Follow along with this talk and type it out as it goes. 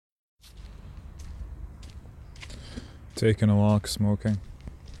Taking a walk, smoking.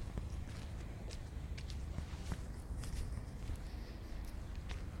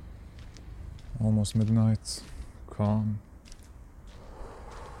 Almost midnight, calm,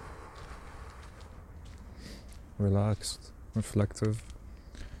 relaxed, reflective.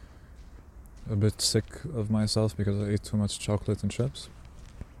 A bit sick of myself because I ate too much chocolate and chips.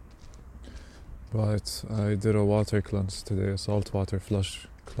 But I did a water cleanse today, a saltwater flush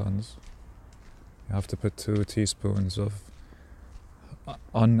cleanse. You have to put 2 teaspoons of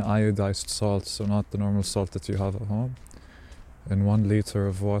uniodized salt, so not the normal salt that you have at home, in 1 liter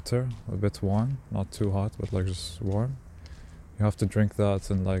of water, a bit warm, not too hot, but like just warm. You have to drink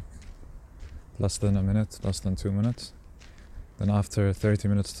that in like less than a minute, less than 2 minutes. Then after 30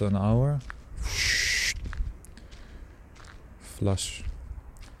 minutes to an hour, flush.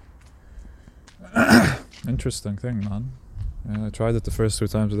 Interesting thing, man. Yeah, I tried it the first 2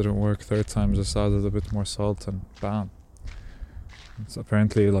 times, it didn't work. 3rd time just added a bit more salt and bam. It's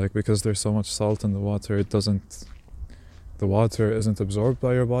apparently like because there's so much salt in the water, the water isn't absorbed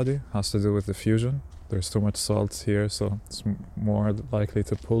by your body. It has to do with diffusion. There's too much salt here, so it's more likely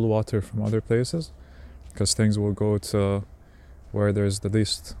to pull water from other places because things will go to where there's the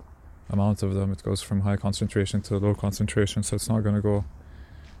least amount of them. It goes from high concentration to low concentration, so it's not going to go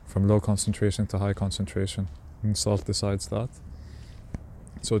from low concentration to high concentration, and salt decides that.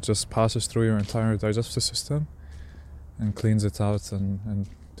 So it just passes through your entire digestive system and cleans it out and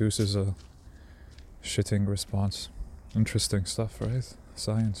induces a shitting response. Interesting stuff, right?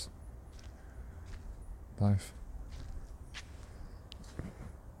 Science. Life.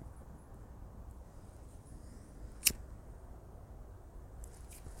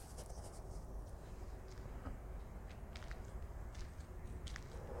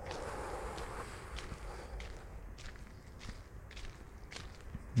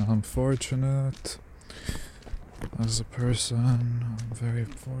 I'm fortunate as a person. I'm very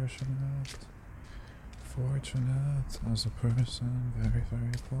fortunate. Fortunate as a person. Very,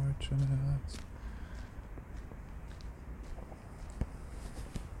 very fortunate.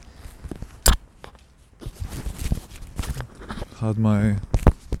 Had my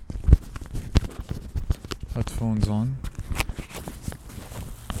headphones on,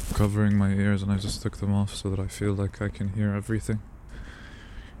 covering my ears, and I just took them off so that I feel like I can hear everything.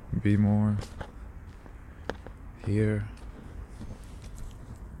 Be more here.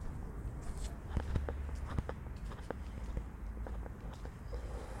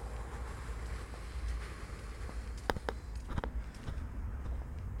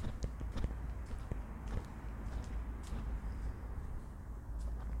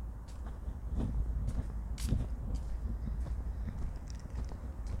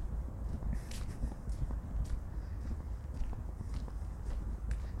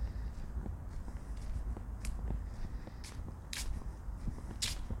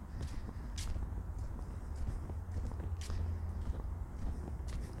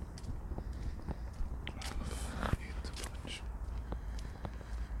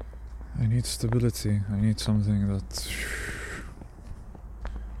 I need stability. I need something that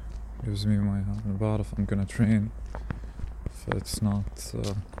gives me my about if I'm gonna train. If it's not,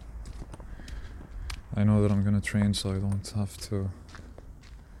 I know that I'm gonna train, so I don't have to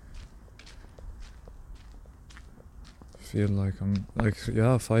feel like I'm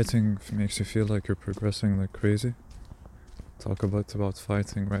fighting makes you feel like you're progressing like crazy. Talk about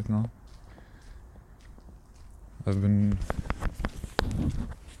fighting right now. I've been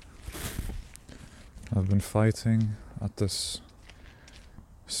fighting at this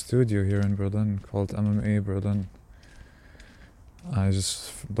studio here in Berlin called MMA Berlin. I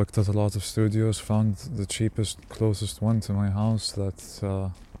just looked at a lot of studios, found the cheapest, closest one to my house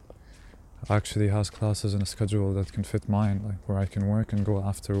that actually has classes and a schedule that can fit mine, like where I can work and go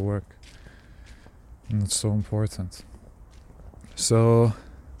after work. And it's so important. So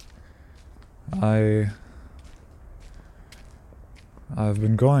I've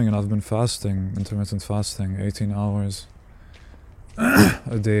been going and I've been fasting, intermittent fasting, 18 hours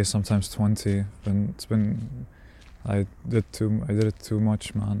a day, sometimes 20. I did it too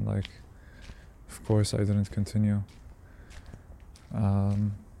much, man. Like, of course I didn't continue.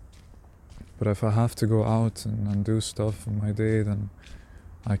 But if I have to go out and do stuff in my day, then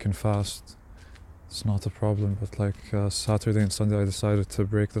I can fast. It's not a problem. But like Saturday and Sunday I decided to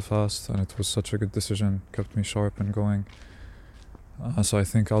break the fast, and it was such a good decision, kept me sharp and going. So I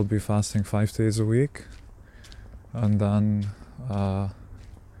think I'll be fasting 5 days a week, and then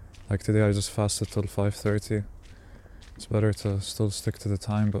like today I just fasted till 5:30. It's better to still stick to the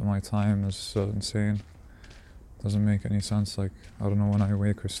time, but my time is insane. Doesn't make any sense. Like, I don't know when I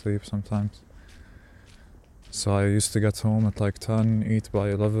wake or sleep sometimes. So I used to get home at like 10, eat by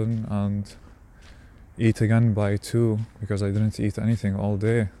 11, and eat again by 2 because I didn't eat anything all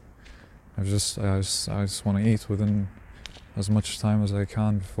day. I just want to eat within as much time as I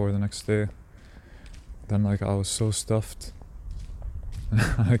can before the next day. Then like I was so stuffed.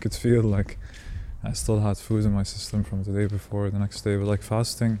 I could feel like I still had food in my system from the day before the next day. But like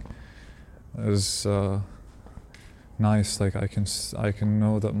fasting is nice. Like I can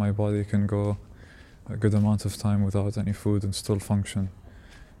know that my body can go a good amount of time without any food and still function.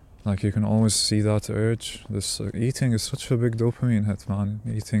 Like you can always see that urge. This eating is such a big dopamine hit, man.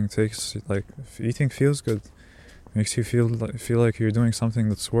 Eating feels good. Makes you feel like you're doing something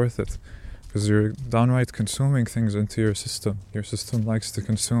that's worth it, because you're downright consuming things into your system. Your system likes to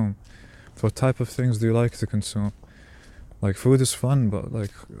consume. What type of things do you like to consume? Like food is fun, but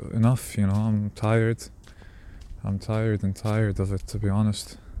like enough, you know. I'm tired and tired of it, to be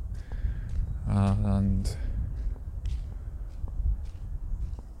honest. And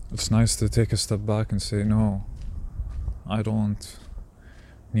it's nice to take a step back and say, no, I don't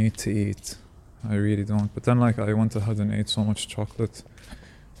need to eat. I really don't. But then like I went ahead and ate so much chocolate.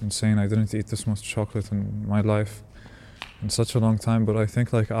 Insane. I didn't eat this much chocolate in my life in such a long time. But I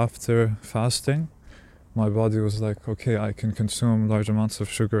think like after fasting, my body was like, okay, I can consume large amounts of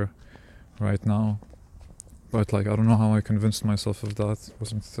sugar right now. But like I don't know how I convinced myself of that. It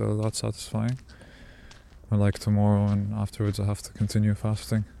wasn't that satisfying. But like tomorrow and afterwards I have to continue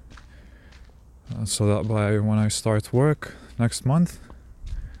fasting. So that by when I start work next month,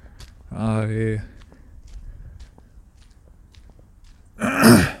 when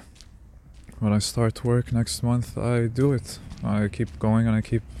I start work next month, I do it. I keep going and I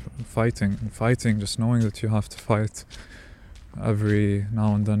keep fighting. And fighting, just knowing that you have to fight every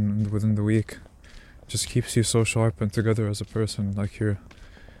now and then within the week, just keeps you so sharp and together as a person. Like you're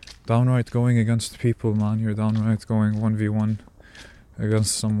downright going against people, man. You're downright going 1v1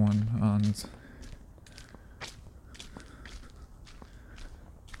 against someone, and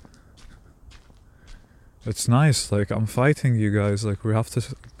it's nice. Like I'm fighting you guys. Like we have to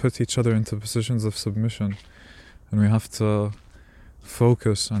put each other into positions of submission, and we have to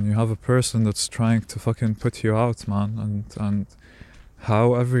focus. And you have a person that's trying to fucking put you out, man. And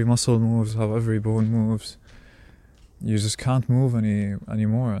how every muscle moves, how every bone moves, you just can't move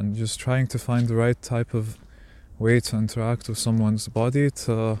anymore. And just trying to find the right type of way to interact with someone's body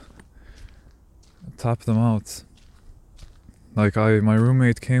to tap them out. Like my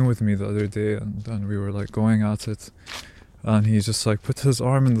roommate came with me the other day, and we were like going at it, and he just like put his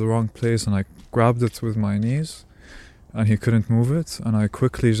arm in the wrong place, and I grabbed it with my knees, and he couldn't move it, and I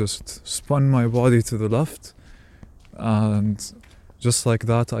quickly just spun my body to the left, and just like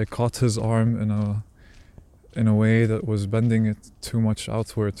that I caught his arm in a way that was bending it too much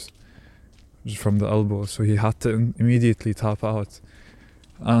outwards from the elbow, so he had to immediately tap out.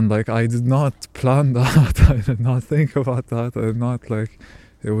 And like I did not plan that. I did not think about that. I did not like.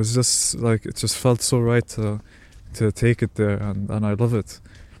 It was just like it just felt so right to take it there, and I love it.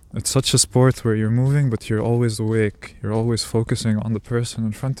 It's such a sport where you're moving, but you're always awake. You're always focusing on the person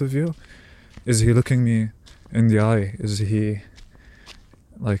in front of you. Is he looking me in the eye? Is he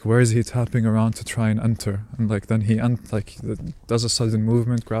like, where is he tapping around to try and enter? And like then he does a sudden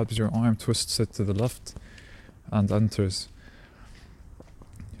movement, grabs your arm, twists it to the left, and enters.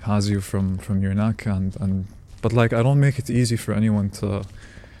 Has you from your neck, and but like I don't make it easy for anyone to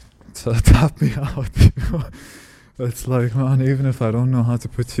tap me out. You know? It's like, man, even if I don't know how to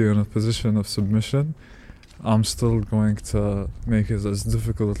put you in a position of submission, I'm still going to make it as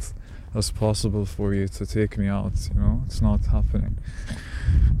difficult as possible for you to take me out. You know, it's not happening.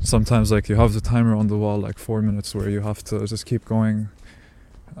 Sometimes like you have the timer on the wall, like 4 minutes, where you have to just keep going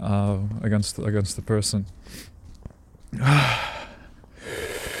against the person.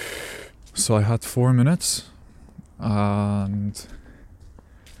 So I had 4 minutes, and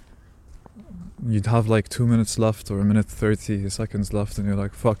you'd have like 2 minutes left or a minute 30 seconds left, and you're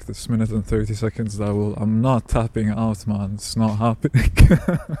like, fuck, this minute and 30 seconds I'm not tapping out, man. It's not happening.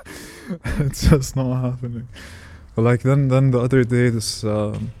 It's just not happening. But like then the other day, this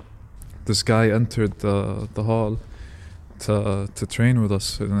guy entered the hall to train with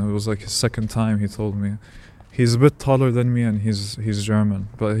us, and it was like his second time. He told me he's a bit taller than me, and he's German,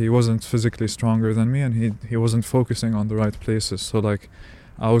 but he wasn't physically stronger than me, and he wasn't focusing on the right places. So like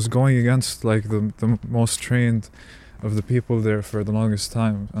I was going against like the most trained of the people there for the longest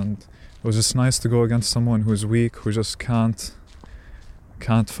time, and it was just nice to go against someone who's weak, who just can't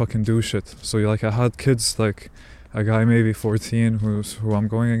fucking do shit. So like I had kids, like a guy maybe 14 who I'm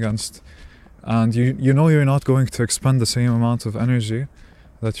going against, and you know you're not going to expend the same amount of energy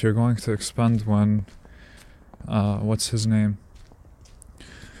that you're going to expend when what's his name?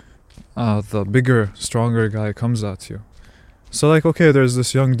 The bigger, stronger guy comes at you. So like, okay, there's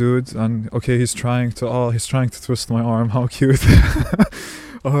this young dude, and okay, he's trying to twist my arm. How cute!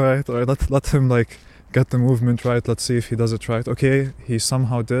 all right, let him like get the movement right. Let's see if he does it right. Okay, he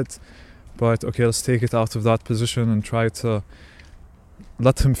somehow did, but okay, let's take it out of that position and try to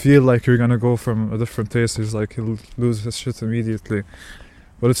let him feel like you're gonna go from a different place. He's like, he'll lose his shit immediately.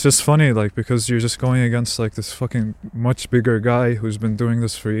 But it's just funny, like, because you're just going against like this fucking much bigger guy who's been doing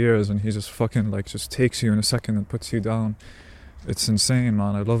this for years, and he just fucking like just takes you in a second and puts you down. It's insane,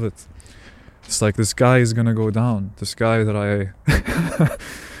 man. I love it. It's like, this guy is gonna go down. This guy that I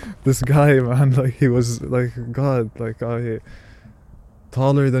this guy, man, like, he was like God, like,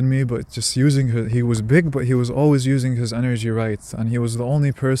 taller than me, but just he was big, but he was always using his energy right, and he was the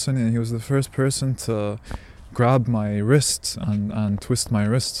only person, and he was the first person to grab my wrists and twist my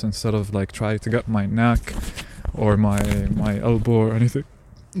wrists instead of like try to get my neck or my elbow or anything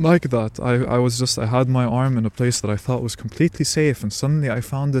like that. I had my arm in a place that I thought was completely safe, and suddenly I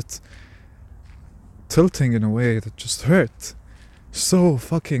found it tilting in a way that just hurt so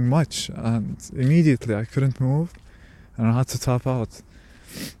fucking much, and immediately I couldn't move and I had to tap out.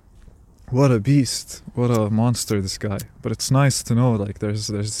 What a beast, what a monster, this guy. But it's nice to know, like, there's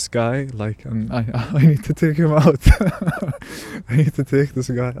this guy, like, and I need to take him out. I need to take this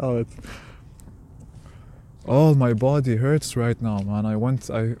guy out. All my body hurts right now, man.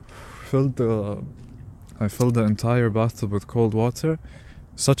 I filled the entire bathtub with cold water.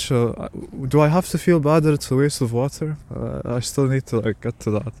 Do I have to feel bad that it's a waste of water? I still need to like get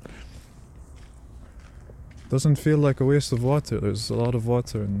to that. Doesn't feel like a waste of water. There's a lot of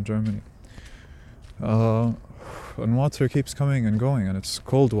water in Germany. And water keeps coming and going, and it's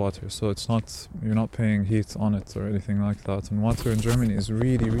cold water, so you're not paying heat on it or anything like that. And water in Germany is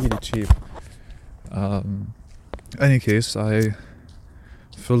really, really cheap. Any case, I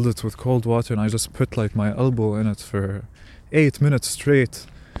filled it with cold water and I just put like my elbow in it for 8 minutes straight,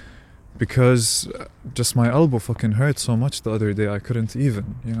 because just my elbow fucking hurt so much the other day. I couldn't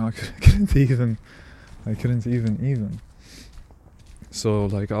even, I couldn't even. So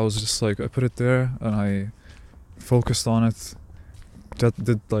like, I was just like, I put it there and I focused on it,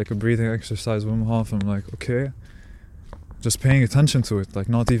 did like a breathing exercise, Wim Hof. I'm like, okay, just paying attention to it, like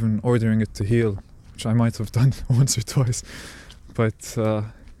not even ordering it to heal, which I might have done once or twice. But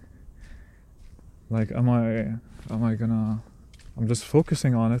like, I'm just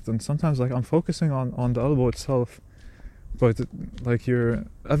focusing on it, and sometimes like I'm focusing on the elbow itself, but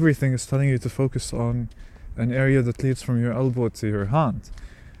everything is telling you to focus on an area that leads from your elbow to your hand,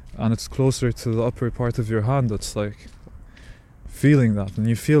 and it's closer to the upper part of your hand that's like feeling that, and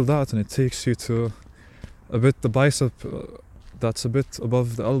you feel that, and it takes you to the bicep that's a bit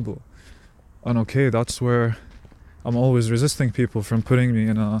above the elbow. And okay, that's where I'm always resisting people from putting me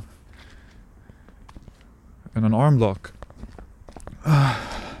in an arm lock.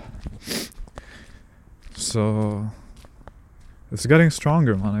 So it's getting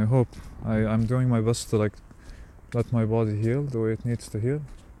stronger, man. I hope. I'm doing my best to like let my body heal the way it needs to heal,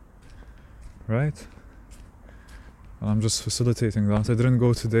 right? And I'm just facilitating that. I didn't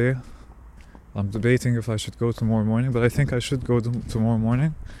go today. I'm debating if I should go tomorrow morning, but I think I should go tomorrow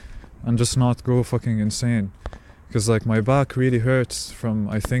morning and just not go fucking insane, because like my back really hurts from,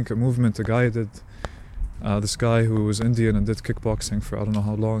 I think, a movement a guy did. This guy who was Indian and did kickboxing for I don't know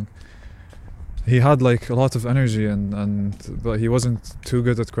how long. He had like a lot of energy but he wasn't too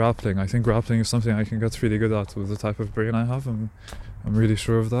good at grappling. I think grappling is something I can get really good at with the type of brain I have. I'm really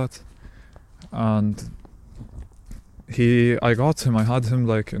sure of that. And I had him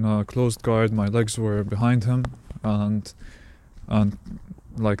like in a closed guard. My legs were behind him, and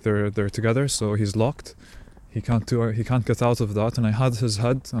like they're together, so he's locked. He can't get out of that. And I had his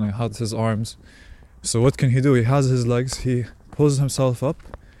head and I had his arms. So what can he do? He has his legs. He pulls himself up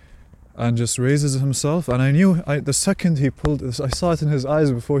and just raises himself. And I knew the second he pulled this, I saw it in his eyes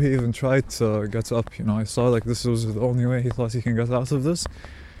before he even tried to get up. I saw like this was the only way he thought he can get out of this.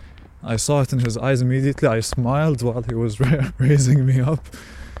 I saw it in his eyes immediately. I smiled while he was raising me up,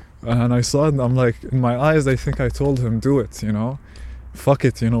 and I saw it, and I'm like, in my eyes, I think I told him, do it, fuck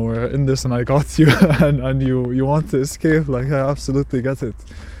it, we're in this and I got you. and you want to escape, like, I absolutely get it.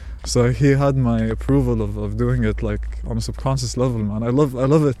 So he had my approval of doing it, like, on a subconscious level, man. I love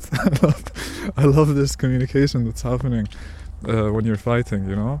it. I love this communication that's happening when you're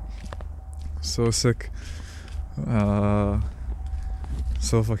fighting, so sick.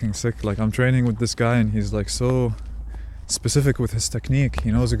 So fucking sick. Like, I'm training with this guy and he's like so specific with his technique.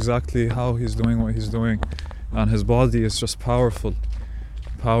 He knows exactly how he's doing what he's doing, and his body is just powerful.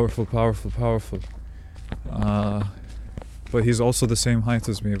 But he's also the same height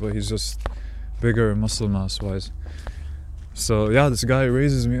as me, but he's just bigger muscle mass wise. So yeah, this guy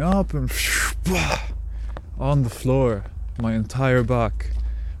raises me up and on the floor, my entire back.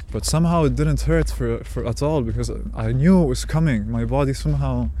 But somehow it didn't hurt for at all, because I knew it was coming. My body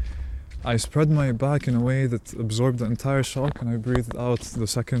somehow, I spread my back in a way that absorbed the entire shock, and I breathed out the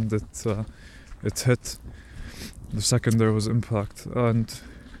second it hit, the second there was impact. And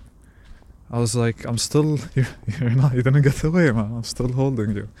I was like, I'm still, you're not, you didn't get away, man. I'm still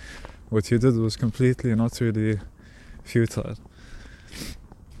holding you. What you did was completely and utterly futile.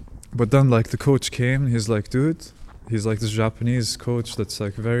 But then like the coach came, he's like, dude, he's like this Japanese coach that's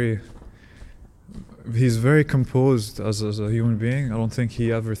like he's very composed as a human being. I don't think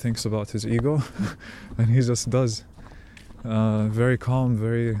he ever thinks about his ego and he just does. Very calm,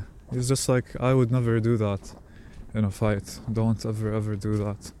 he's just like, I would never do that in a fight. Don't ever do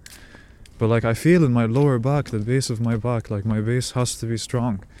that. But like I feel in my lower back, the base of my back, like my base has to be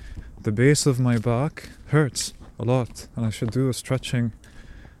strong. The base of my back hurts a lot, and I should do a stretching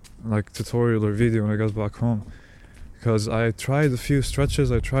like tutorial or video when I get back home. Because I tried a few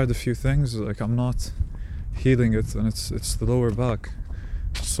stretches, I tried a few things, like I'm not healing it, and it's the lower back.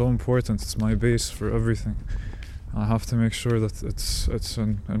 It's so important, it's my base for everything. I have to make sure that it's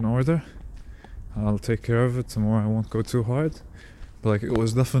in order. I'll take care of it tomorrow, I won't go too hard. But like it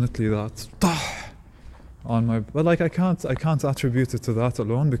was definitely that on my, but like I can't attribute it to that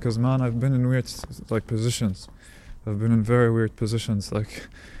alone, because man, I've been in weird like positions. I've been in very weird positions, like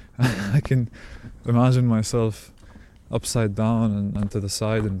I can imagine myself upside down and to the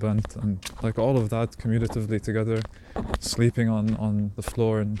side and bent, and like all of that cumulatively together, sleeping on the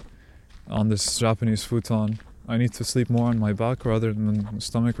floor and on this Japanese futon. I need to sleep more on my back rather than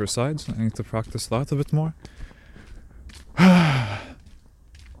stomach or sides. I need to practice that a bit more.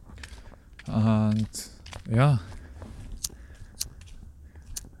 And yeah.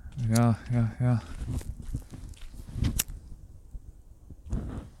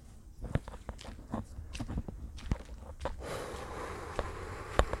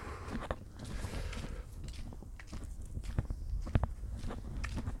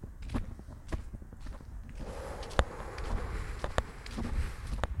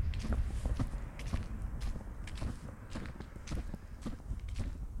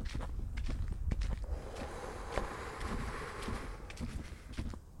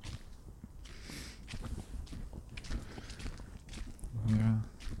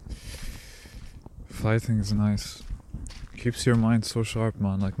 Fighting is nice. Keeps your mind so sharp,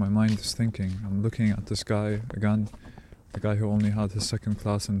 man. Like my mind is thinking. I'm looking at this guy again, the guy who only had his second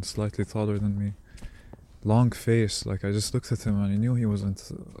class and slightly taller than me. Long face. Like I just looked at him and I knew he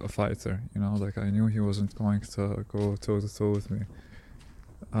wasn't a fighter. You know, like I knew he wasn't going to go toe to toe with me.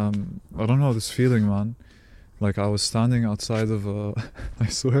 I don't know this feeling, man. Like I was standing outside of a I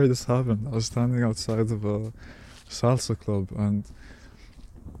swear this happened. I was standing outside of a salsa club and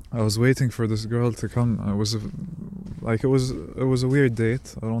I was waiting for this girl to come. It was a weird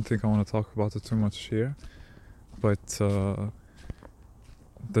date. I don't think I want to talk about it too much here, but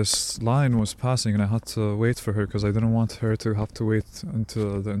this line was passing and I had to wait for her because I didn't want her to have to wait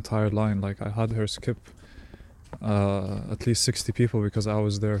until the entire line. Like I had her skip at least 60 people because I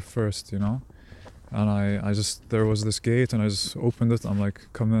was there first, you know. And I just, there was this gate and I just opened it. I'm like,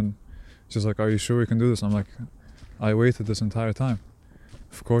 come in. She's like, are you sure we can do this? I'm like, I waited this entire time.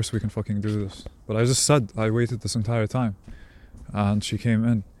 Of course we can fucking do this. But I just said I waited this entire time. And she came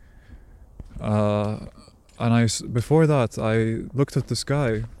in. And before that, I looked at this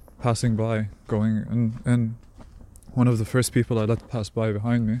guy passing by, going in one of the first people I let pass by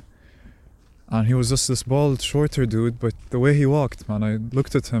behind me. And he was just this bald, shorter dude, but the way he walked, man, I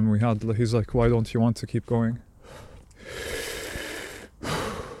looked at him, he's like, why don't you want to keep going?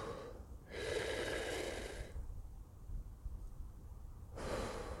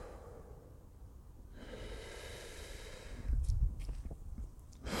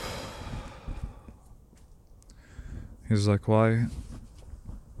 He's like, why are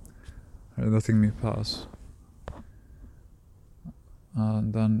you letting me pass?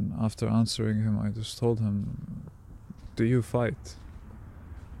 And then after answering him, I just told him, do you fight?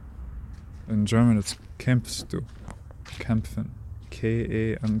 In German it's kämpfst du. Kämpfen.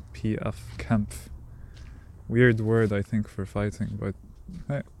 K-A-M-P-F. Kämpf. Weird word I think for fighting, but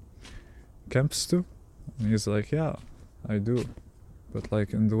hey. Kämpfst du? And he's like, yeah, I do. But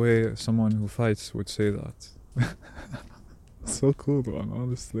like in the way someone who fights would say that. So cool, man,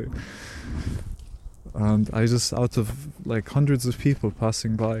 honestly. And I just, out of like hundreds of people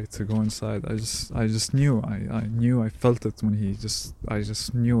passing by to go inside, I just knew, I felt it when I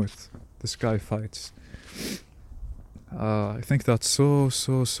just knew it. This guy fights. I think that's so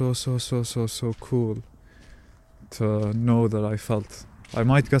cool to know that I felt. I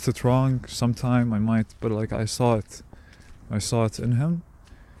might get it wrong sometime, but like I saw it. I saw it in him.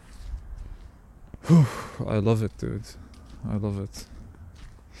 Whew, I love it, dude. I love it.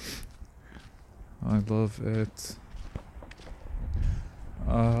 I love it.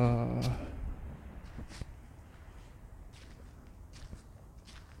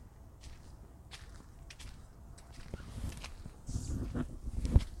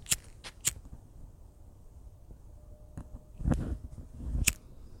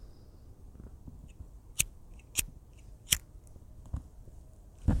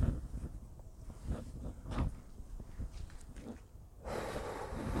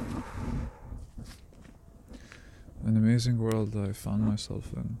 An amazing world I found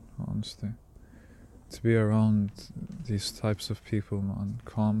myself in, honestly. To be around these types of people, man,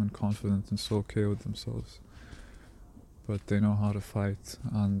 calm and confident and so okay with themselves. But they know how to fight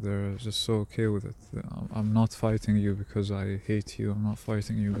and they're just so okay with it. I'm not fighting you because I hate you, I'm not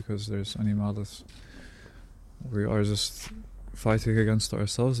fighting you because there's any malice. We are just fighting against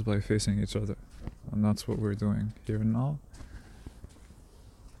ourselves by facing each other. And that's what we're doing here and now.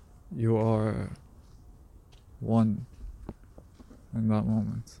 You are one in that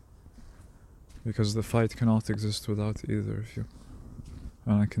moment. Because the fight cannot exist without either of you.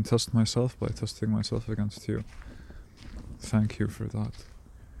 And I can test myself by testing myself against you. Thank you for that.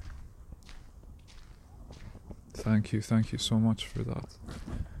 Thank you so much for that.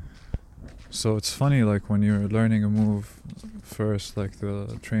 So it's funny, like when you're learning a move first, like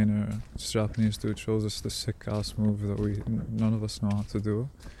the trainer, this Japanese dude, shows us this sick ass move that none of us know how to do.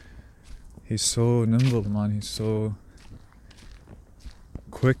 He's so nimble, man. He's so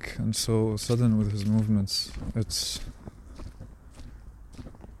quick and so sudden with his movements.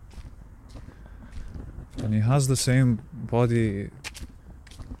 And he has the same body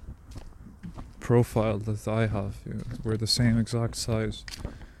profile that I have. We're the same exact size.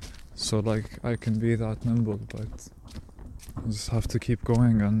 So like I can be that nimble, but I just have to keep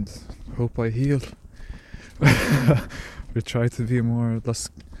going and hope I heal. We try to be more or less,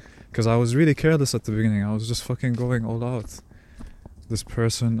 because I was really careless at the beginning. I was just fucking going all out. This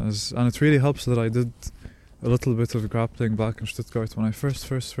person and it really helps that I did a little bit of grappling back in Stuttgart when I first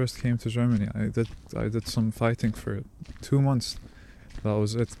came to Germany. I did some fighting for 2 months. That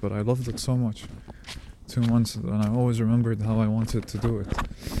was it, but I loved it so much. 2 months, and I always remembered how I wanted to do it.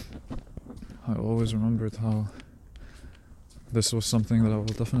 I always remembered how this was something that I will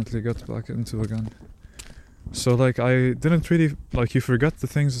definitely get back into again. So like I didn't really, like, you forget the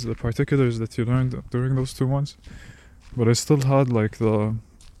things, the particulars that you learned during those 2 months, but I still had like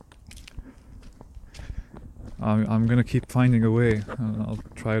I'm gonna keep finding a way, and I'll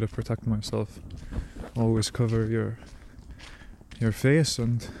try to protect myself. Always cover your face,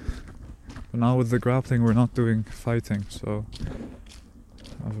 but now with the grappling we're not doing fighting, so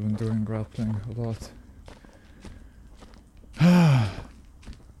I've been doing grappling a lot.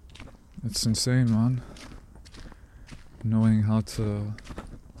 It's insane, man. Knowing how to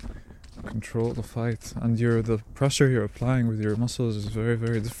control the fight, and the pressure you're applying with your muscles is very,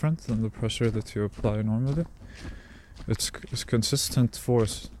 very different than the pressure that you apply normally. It's consistent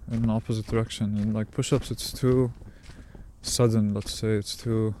force in an opposite direction. And like push-ups, it's too sudden. Let's say it's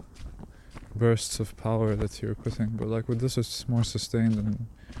too bursts of power that you're putting, but like with this it's more sustained and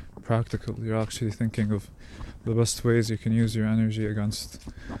practical. You're actually thinking of the best ways you can use your energy against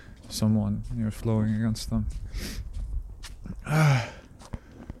someone. You're flowing against them.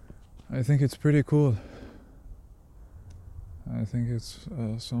 I think it's pretty cool. I think it's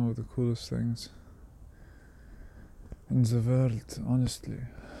some of the coolest things in the world, honestly.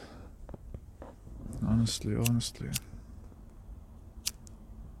 Honestly.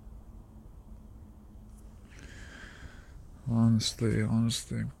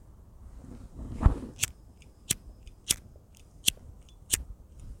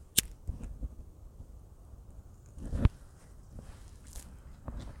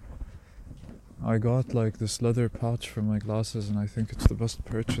 I got like this leather pouch for my glasses, and I think it's the best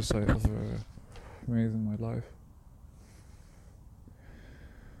purchase I ever made in my life.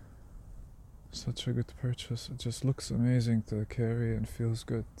 Such a good purchase. It just looks amazing to carry and feels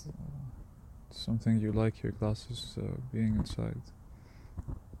good. Something you like your glasses being inside.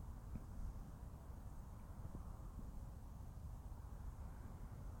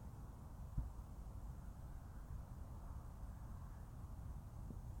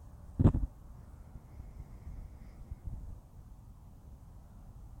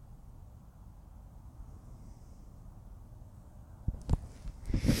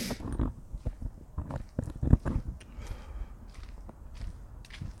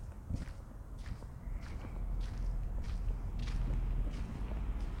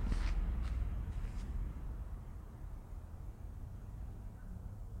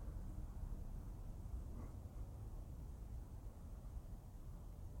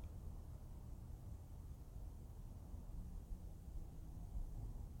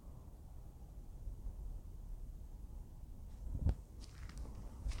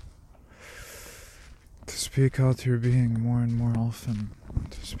 speak out your being more and more often,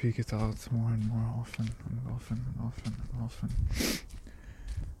 to speak it out more and more often and often and often and often.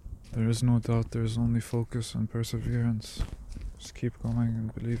 There is no doubt, there is only focus and perseverance. Just keep going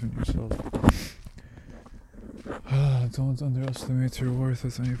and believe in yourself. Don't underestimate your worth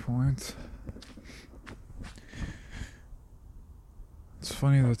at any point. It's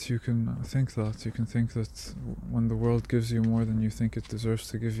funny that you can think that. You can think that when the world gives you more than you think it deserves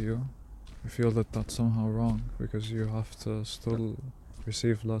to give you, I feel that that's somehow wrong, because you have to still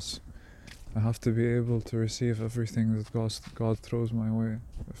receive less. I have to be able to receive everything that God throws my way.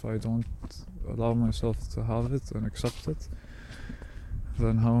 If I don't allow myself to have it and accept it,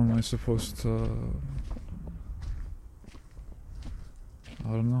 then how am I supposed to... I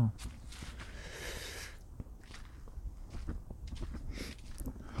don't know.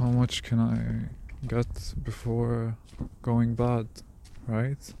 How much can I get before going bad,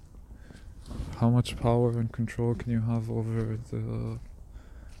 right? How much power and control can you have over the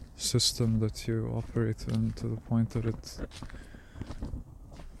system that you operate in, to the point that it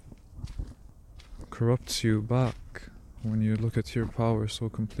corrupts you back when you look at your power so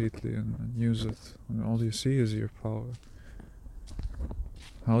completely and use it, and all you see is your power?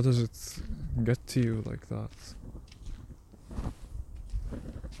 How does it get to you like that?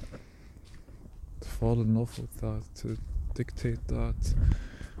 To fall in love with that, to dictate that,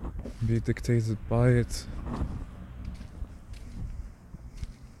 be dictated by it.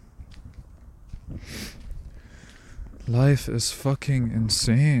 Life is fucking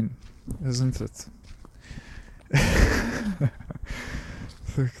insane, isn't it? I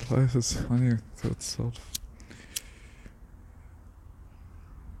think life is funny to itself.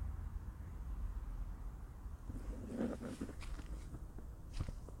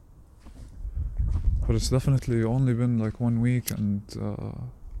 But it's definitely only been like 1 week, and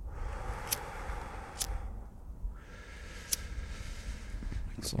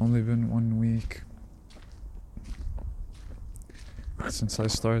it's only been 1 week since I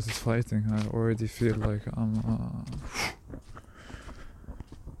started fighting. I already feel like I'm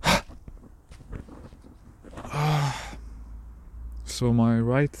so my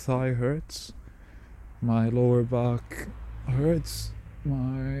right thigh hurts, my lower back hurts,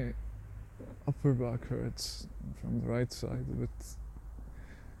 my upper back hurts from the right side, a bit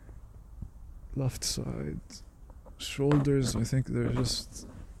left side. Shoulders, I think they're just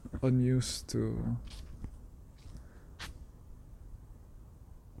unused to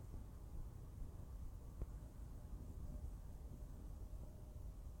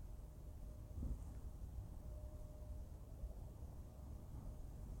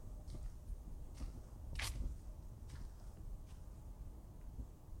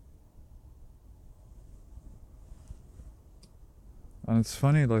And it's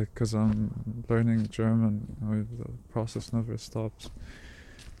funny, like, because I'm learning German, you know, the process never stops.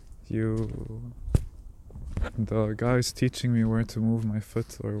 The guys teaching me where to move my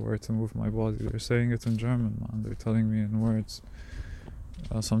foot or where to move my body, they're saying it in German, man. They're telling me in words.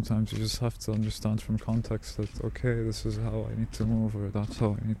 Sometimes you just have to understand from context that, okay, this is how I need to move, or that's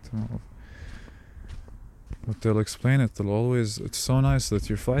how I need to move. But they'll explain it, it's so nice that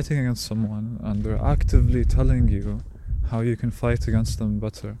you're fighting against someone and they're actively telling you how you can fight against them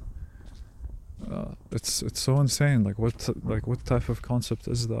better. It's so insane. What type of concept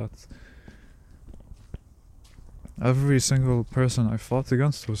is that? Every single person I fought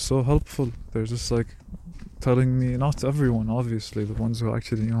against was so helpful. They're just like telling me, not everyone obviously, the ones who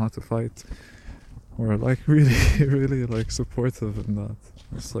actually knew how to fight were like really, really like supportive in that.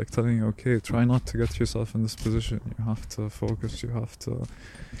 It's like telling you, okay, try not to get yourself in this position. You have to focus, you have to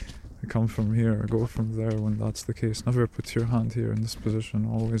come from here, go from there when that's the case. Never put your hand here in this position.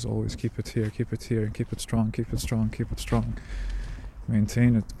 Always keep it here, and keep it strong, keep it strong, keep it strong.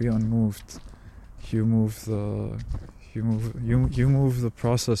 Maintain it, be unmoved. You move the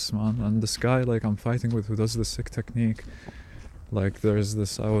process, man. And this guy like I'm fighting with who does this sick technique, like there's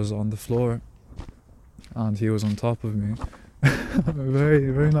this, I was on the floor and he was on top of me. A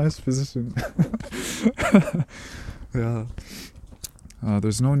very, very nice position. Yeah.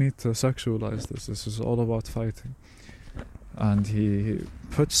 There's no need to sexualize this. This is all about fighting. And he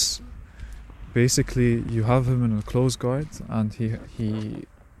puts, basically, you have him in a close guard, and he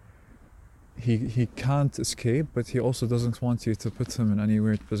can't escape, but he also doesn't want you to put him in any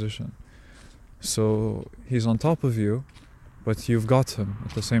weird position. So he's on top of you, but you've got him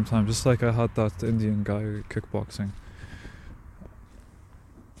at the same time, just like I had that Indian guy kickboxing.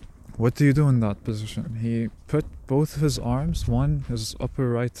 What do you do in that position? He put both his arms, his upper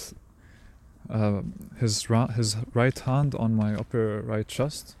right, his right hand on my upper right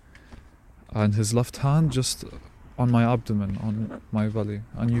chest, and his left hand just on my abdomen, on my belly,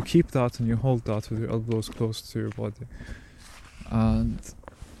 and you keep that and you hold that with your elbows close to your body, and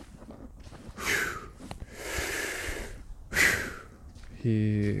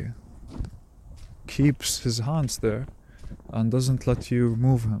he keeps his hands there and doesn't let you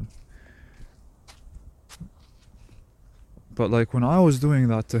move him. But like when I was doing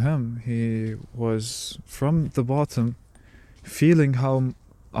that to him, he was from the bottom feeling how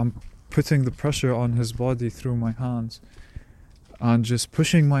I'm putting the pressure on his body through my hands and just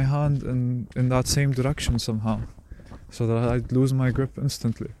pushing my hand in that same direction somehow so that I'd lose my grip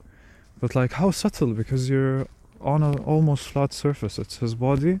instantly. But like how subtle, because you're on an almost flat surface. It's his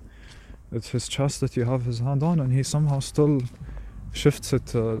body, it's his chest that you have his hand on, and he somehow still shifts it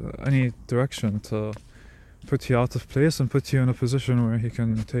to any direction to put you out of place and put you in a position where he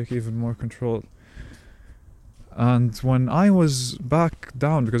can take even more control. And when I was back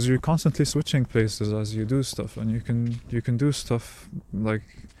down, because you're constantly switching places as you do stuff, and you can do stuff, like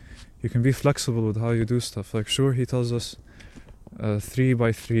you can be flexible with how you do stuff. Like sure, he tells us 3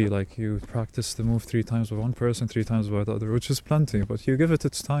 by 3, like you practice the move 3 times by one person, 3 times by the other, which is plenty, but you give it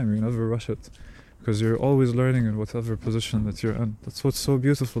its time, you never rush it, because you're always learning in whatever position that you're in. That's what's so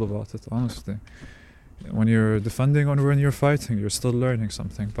beautiful about it, honestly. When you're defending or when you're fighting, you're still learning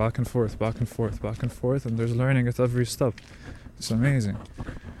something, back and forth, back and forth, back and forth, and there's learning at every step. It's amazing.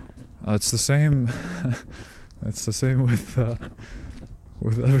 It's the same. It's the same with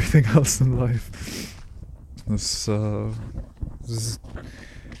everything else in life.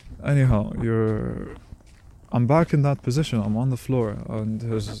 Anyhow, I'm back in that position. I'm on the floor, and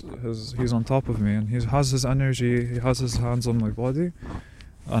he's on top of me, and he has his energy. He has his hands on my body.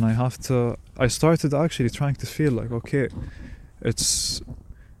 And I started actually trying to feel like, okay, it's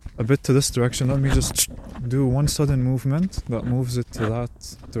a bit to this direction, let me just do one sudden movement that moves it to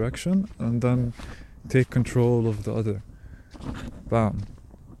that direction, and then take control of the other. Bam.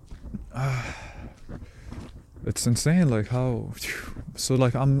 It's insane, like how, so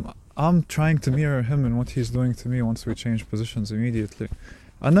like I'm trying to mirror him and what he's doing to me once we change positions immediately.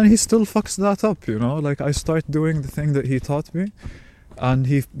 And then he still fucks that up, you know, like I start doing the thing that he taught me, and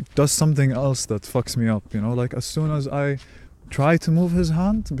he does something else that fucks me up, you know, like as soon as I try to move his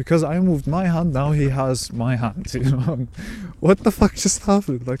hand, because I moved my hand, now he has my hand, you know. What the fuck just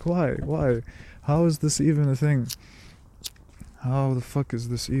happened? Like why? How is this even a thing? How the fuck is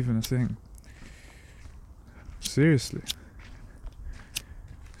this even a thing? Seriously.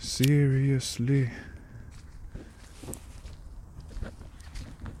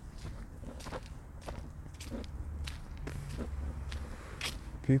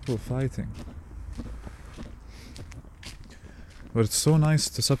 People fighting. But it's so nice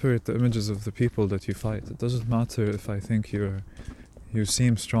to separate the images of the people that you fight. It doesn't matter if I think you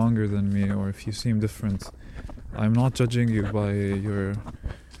seem stronger than me or if you seem different. I'm not judging you by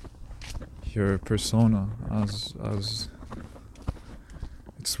your persona as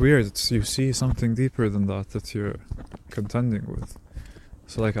it's weird. You see something deeper than that you're contending with.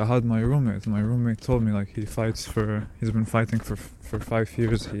 So like I had my roommate told me like he's been fighting for 5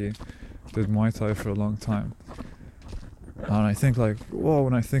 years. He did Muay Thai for a long time. And I think like, whoa,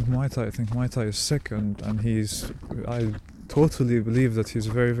 when I think Muay Thai, I think Muay Thai is sick, and I totally believe that he's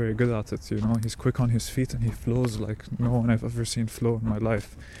very, very good at it, you know. He's quick on his feet and he flows like no one I've ever seen flow in my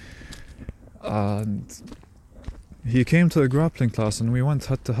life. And he came to a grappling class and we went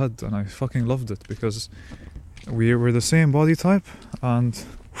head to head, and I fucking loved it because we were the same body type, and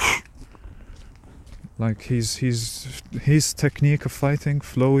like his technique of fighting,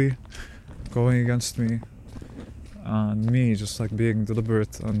 flowy, going against me, and me just like being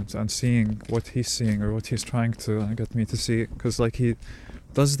deliberate and seeing what he's seeing or what he's trying to get me to see. Because like he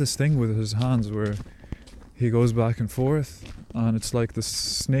does this thing with his hands where he goes back and forth, and it's like this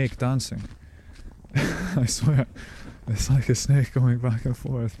snake dancing. I swear, it's like a snake going back and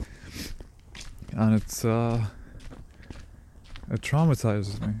forth, and it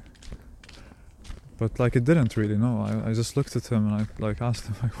traumatizes me. But like it didn't really, no. I just looked at him and I like asked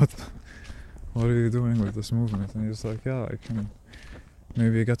him like, what are you doing with this movement? And he was like, yeah, I can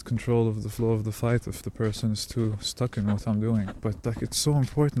maybe get control of the flow of the fight if the person is too stuck in what I'm doing. But like it's so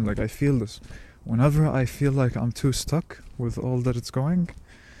important, like I feel this. Whenever I feel like I'm too stuck with all that's going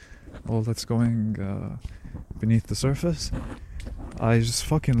beneath the surface, I just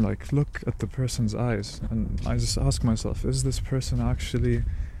fucking like look at the person's eyes and I just ask myself, is this person actually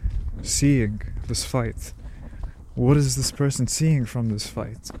seeing this fight? What is this person seeing from this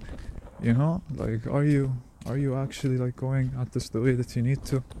fight? You know, like are you actually like going at this the way that you need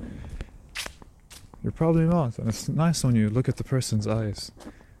to? You're probably not. And it's nice when you look at the person's eyes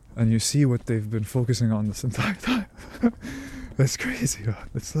and you see what they've been focusing on this entire time. That's crazy, man.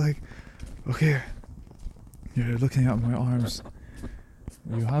 It's like, okay, you're looking at my arms.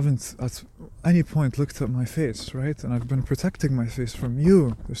 You haven't at any point looked at my face, right? And I've been protecting my face from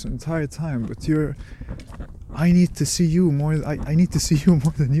you this entire time, but I need to see you more. I need to see you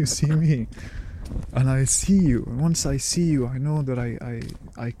more than you see me. And I see you, and once I see you, I know that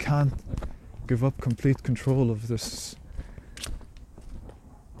I can't give up complete control of this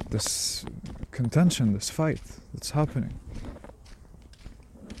contention, this fight that's happening.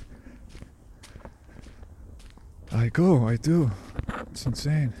 I do. It's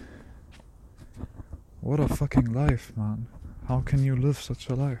insane. What a fucking life, man. How can you live such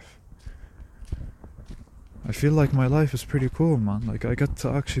a life? I feel like my life is pretty cool, man. Like, I get to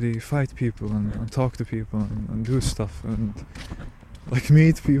actually fight people and talk to people and do stuff and like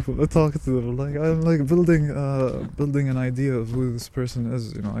meet people and talk to them. Like, I'm like building an idea of who this person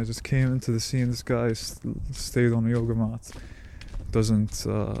is. You know, I just came into the scene. This guy stayed on a yoga mat, doesn't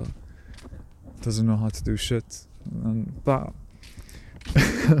know how to do shit, and bam.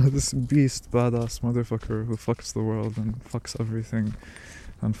 This beast, badass motherfucker who fucks the world and fucks everything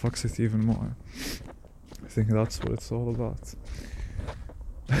and fucks it even more. I think that's what it's all about.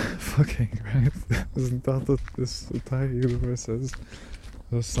 Fucking, right? Isn't that what this entire universe is?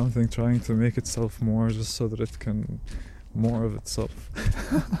 There's something trying to make itself more just so that it can more of itself.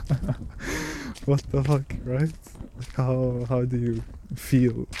 What the fuck, right? Like, how do you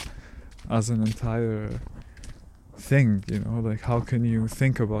feel as an entire thing, you know? Like, how can you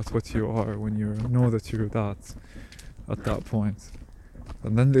think about what you are when you know that you're that at that point?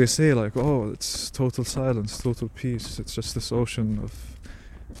 And then they say, like, oh, it's total silence, total peace. It's just this ocean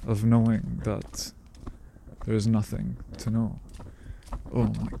of knowing that there's nothing to know. Oh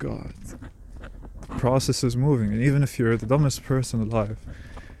my god. The process is moving, and even if you're the dumbest person alive,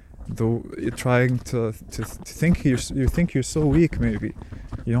 though you're trying to think you think you're so weak, maybe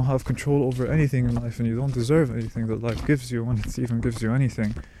you don't have control over anything in life, and you don't deserve anything that life gives you when it even gives you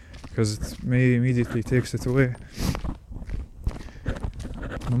anything, because it may immediately takes it away.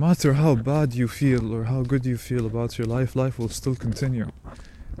 No matter how bad you feel or how good you feel about your life, life will still continue.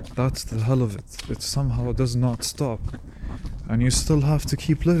 That's the hell of it. It somehow does not stop. And you still have to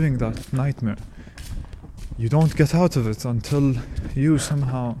keep living that nightmare. You don't get out of it until you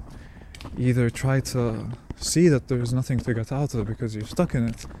somehow either try to see that there's nothing to get out of because you're stuck in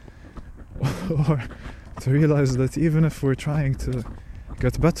it, or to realize that even if we're trying to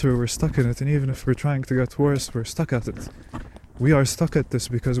get better, we're stuck in it, and even if we're trying to get worse, we're stuck at it. We are stuck at this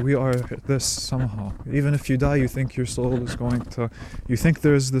because we are this somehow. Even if you die, you think your soul is going to... You think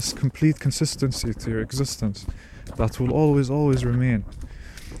there is this complete consistency to your existence that will always, always remain.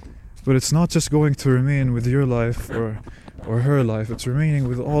 But it's not just going to remain with your life or her life. It's remaining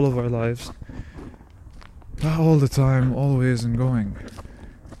with all of our lives. All the time, always and going.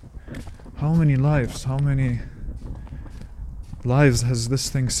 How many lives has this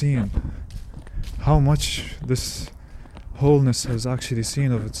thing seen? How much this wholeness has actually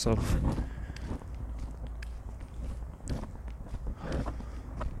seen of itself?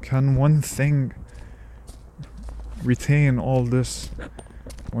 Can one thing retain all this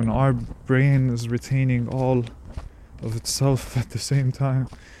when our brain is retaining all of itself at the same time?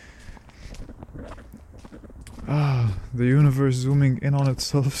 The universe zooming in on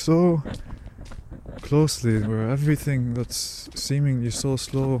itself so closely, where everything that's seemingly so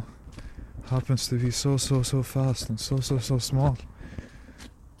slow happens to be so fast and so small.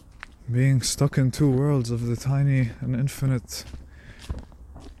 Being stuck in two worlds of the tiny and infinite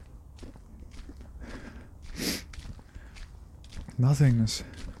nothingness,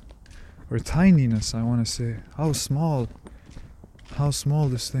 or tininess, I want to say. How small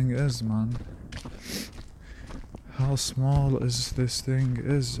this thing is, man. How small is this thing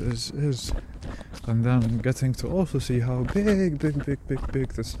is. And then getting to also see how big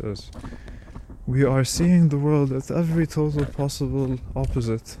this is. We are seeing the world at every total possible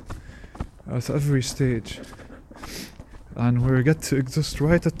opposite, at every stage. And we get to exist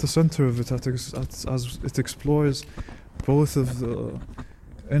right at the center of it as it explores both of the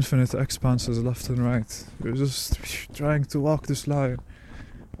infinite expanses left and right. We're just trying to walk this line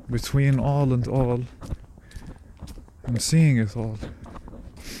between all and all, and seeing it all.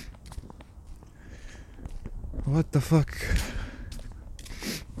 What the fuck?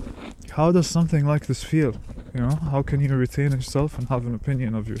 How does something like this feel? You know, how can you retain yourself and have an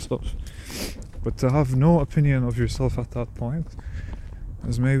opinion of yourself? But to have no opinion of yourself at that point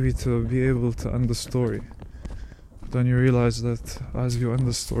is maybe to be able to end the story. then you realize that as you end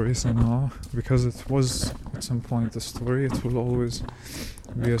the story somehow, because it was at some point a story, it will always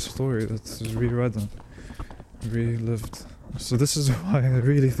be a story that is reread and relived. So this is why I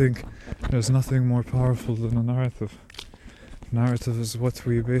really think there's nothing more powerful than a narrative. Narrative is what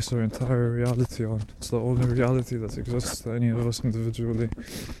we base our entire reality on. It's the only reality that exists to any of us individually,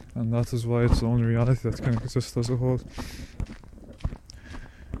 and that is why it's the only reality that can exist as a whole.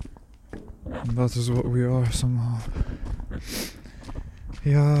 And that is what we are somehow.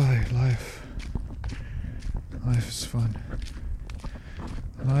 Yeah, life. Life is fun.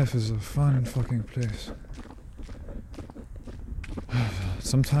 Life is a fun fucking place.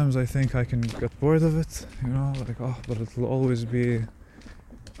 Sometimes I think I can get bored of it, you know, like, oh, but it'll always be,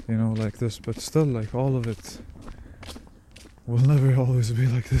 you know, like this. But still, like, all of it will never always be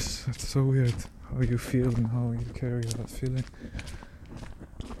like this. It's so weird how you feel and how you carry that feeling.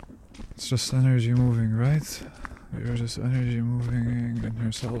 It's just energy moving, right? You're just energy moving in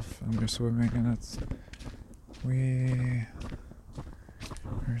yourself and you're swimming in it.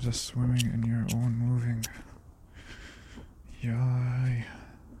 You're just swimming in your own moving. Yay.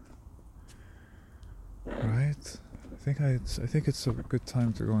 Right? I think it's a good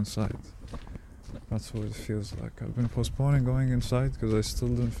time to go inside. That's what it feels like. I've been postponing going inside because I still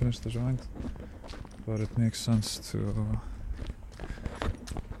didn't finish the joint, but it makes sense to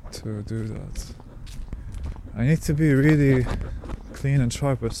do that. I need to be really clean and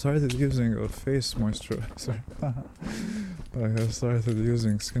sharp. I started using a face moisturizer. Like I started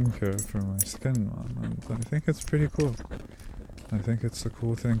using skincare for my skin, man, and I think it's pretty cool. I think it's a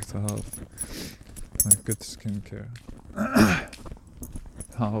cool thing to have, like, good skincare.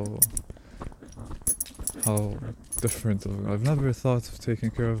 How different I've never thought of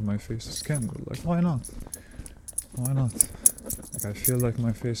taking care of my face skin, but like, why not? Why not? Like, I feel like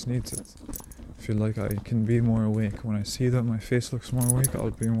my face needs it. I feel like I can be more awake. When I see that my face looks more awake,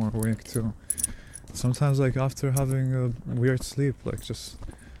 I'll be more awake too. Sometimes, like, after having a weird sleep, like, just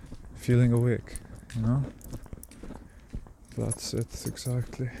feeling awake, you know? That's it,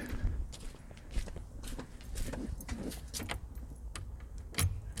 exactly.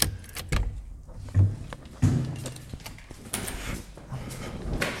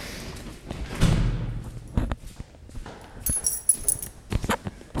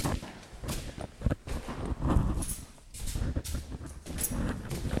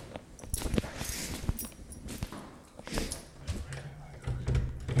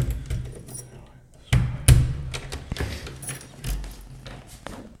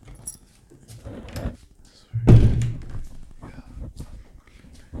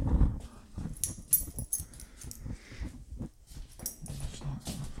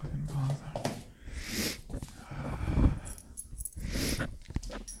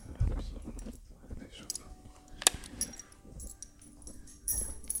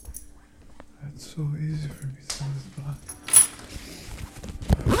 It's so easy for me to do this, but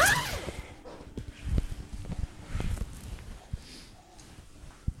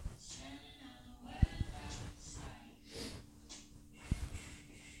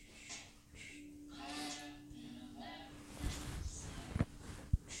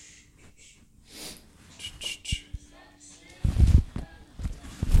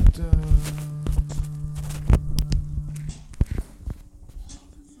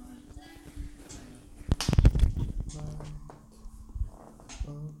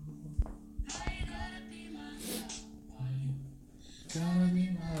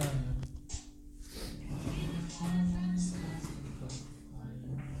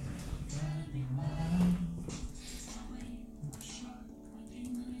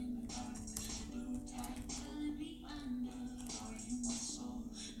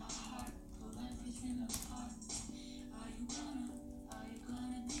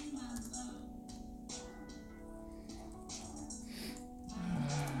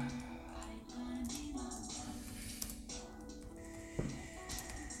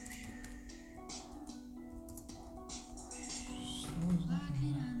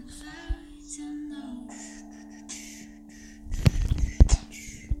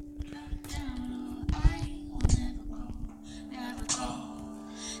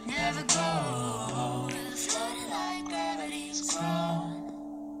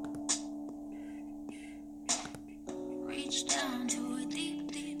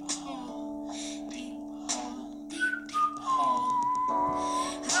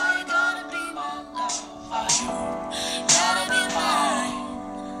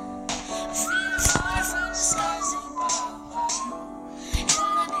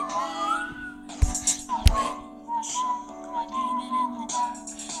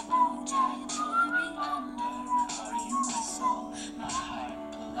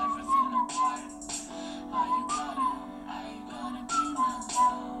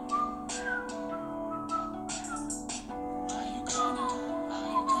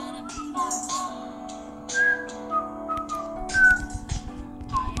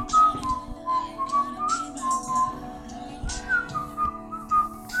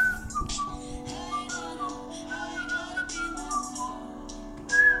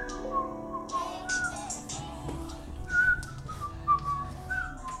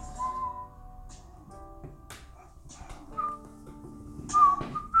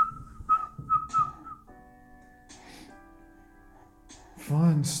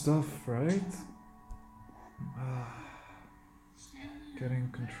fun stuff, right? Getting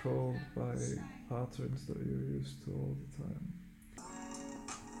controlled by patterns that you're used to all the time.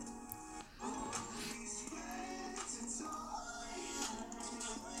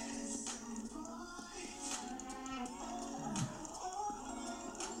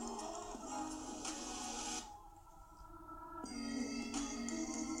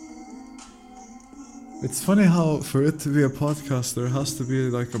 It's funny how for it to be a podcast there has to be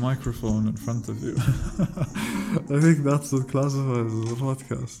like a microphone in front of you. I think that's what classifies as a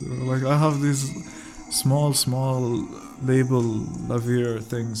podcast. You know? Like I have these small label lavalier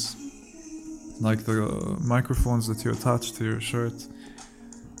things, like the microphones that you attach to your shirt,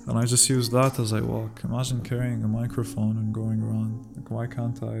 and I just use that as I walk. Imagine carrying a microphone and going around. Like, why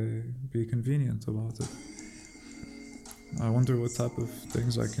can't I be convenient about it? I wonder what type of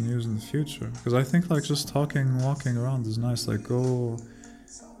things I can use in the future, because I think like just walking around is nice. Like go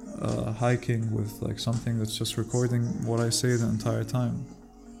hiking with like something that's just recording what I say the entire time.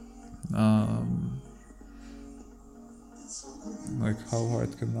 Like how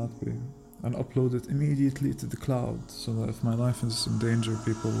hard can that be? And upload it immediately to the cloud, so that if my life is in danger,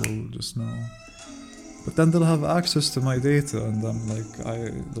 people will just know. But then they'll have access to my data, and then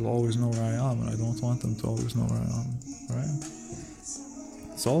they'll always know where I am, and I don't want them to always know where I am, right?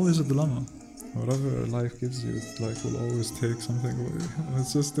 It's always a dilemma. Whatever life gives you, it will always take something away. And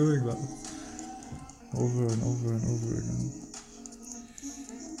it's just doing that over and over and over again.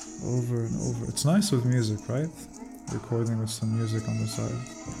 Over and over. It's nice with music, right? Recording with some music on the side.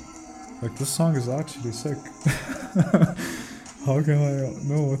 Like, this song is actually sick. How can I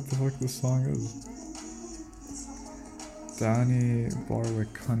know what the fuck this song is? Danny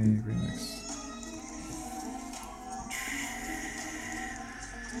Barwick Honey remix.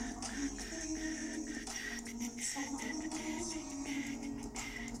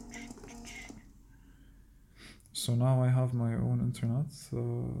 So now I have my own internet.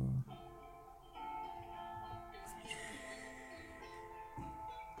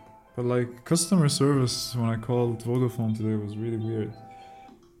 But like customer service when I called Vodafone today was really weird.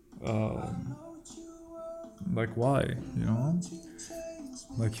 Like why, you know?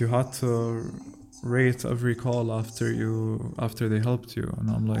 Like you had to rate every call after they helped you, and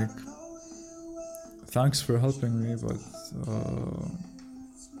I'm like, thanks for helping me, but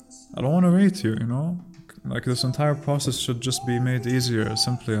I don't want to rate you, you know? Like this entire process should just be made easier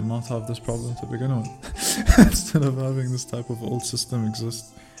simply and not have this problem to begin with instead of having this type of old system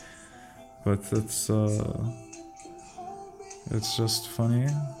exist. But it's just funny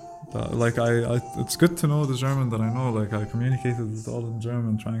that, like it's good to know the German that I know. Like I communicated with all in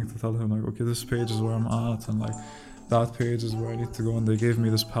German, trying to tell him like, okay, this page is where I'm at, and like that page is where I need to go, and they gave me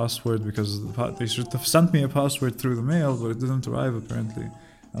this password because they should have sent me a password through the mail, but it didn't arrive apparently,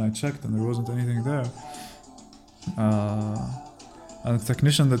 and I checked and there wasn't anything there. And the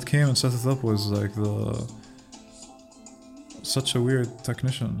technician that came and set it up was like such a weird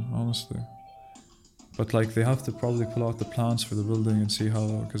technician, honestly. But like they have to probably pull out the plans for the building and see how,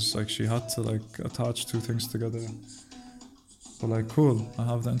 because like she had to like attach two things together. But like cool, I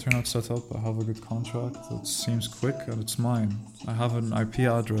have the internet set up, I have a good contract, it seems quick and it's mine. I have an IP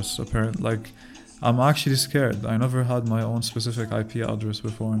address apparently. Like I'm actually scared. I never had my own specific IP address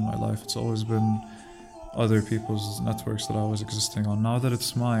before in my life. It's always been other people's networks that I was existing on. Now that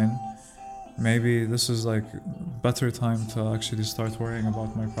it's mine, maybe this is like better time to actually start worrying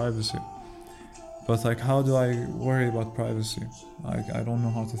about my privacy. But like, how do I worry about privacy? Like, I don't know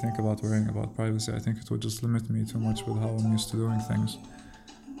how to think about worrying about privacy. I think it would just limit me too much with how I'm used to doing things.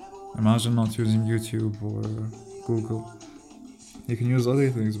 Imagine not using YouTube or Google. You can use other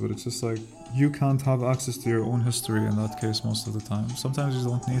things, but it's just like, you can't have access to your own history in that case most of the time. Sometimes you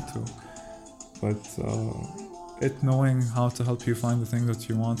don't need to. But it knowing how to help you find the thing that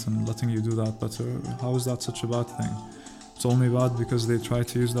you want and letting you do that better, how is that such a bad thing? It's only bad because they try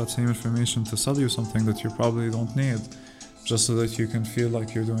to use that same information to sell you something that you probably don't need, just so that you can feel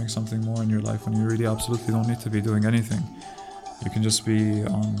like you're doing something more in your life when you really absolutely don't need to be doing anything. You can just be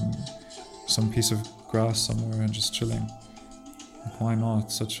on some piece of grass somewhere and just chilling. Like, why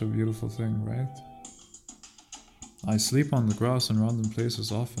not? Such a beautiful thing, right? I sleep on the grass in random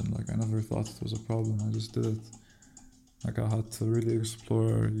places often. Like I never thought it was a problem, I just did it. Like I had to really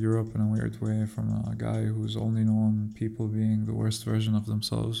explore Europe in a weird way, from a guy who's only known people being the worst version of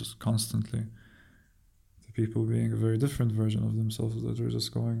themselves constantly, to people being a very different version of themselves that are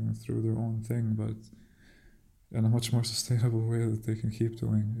just going through their own thing, but in a much more sustainable way that they can keep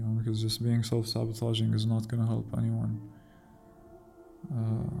doing, you know, because just being self-sabotaging is not going to help anyone.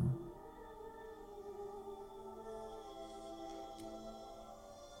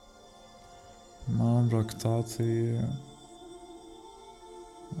 عمرك تعطي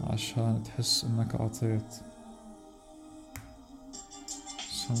عشان تحس إنك عطيت.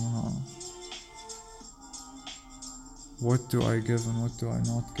 Somehow. What do I give and what do I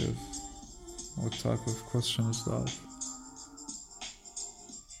not give? What type of question is that?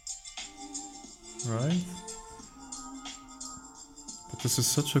 Right? But this is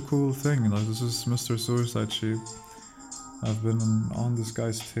such a cool thing. Like, this is Mr. Suicide Sheep. I've been on this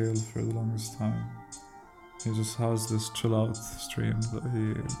guy's tail for the longest time. He just has this chill out stream that he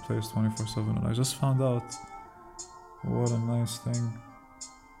plays 24/7, and I just found out what a nice thing.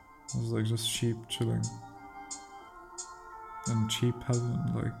 It was like just sheep chilling in cheap heaven,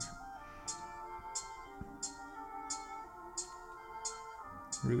 like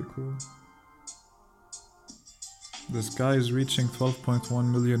really cool. This guy is reaching 12.1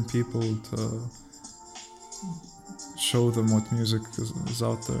 million people to show them what music is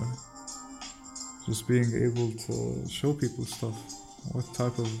out there. Just being able to show people stuff. What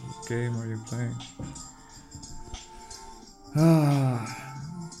type of game are you playing?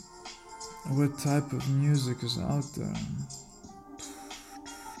 What type of music is out there?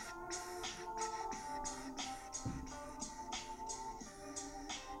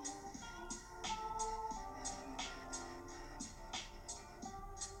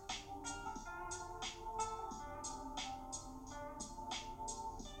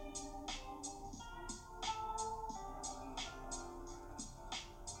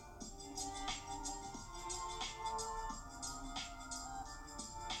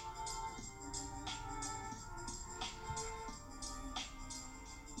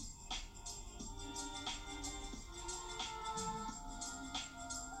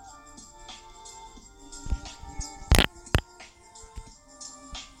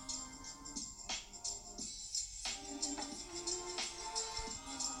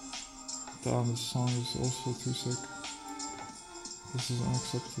 Damn, this song is also too sick. This is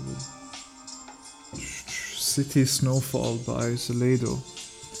unacceptable. City Snowfall by Zaledo.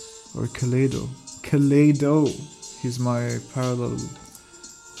 Or Kaleido. Kaleido! He's my parallel.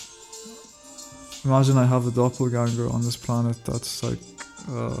 Imagine I have a doppelganger on this planet that's like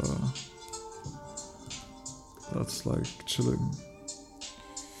chilling.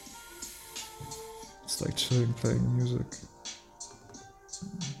 It's like chilling playing music.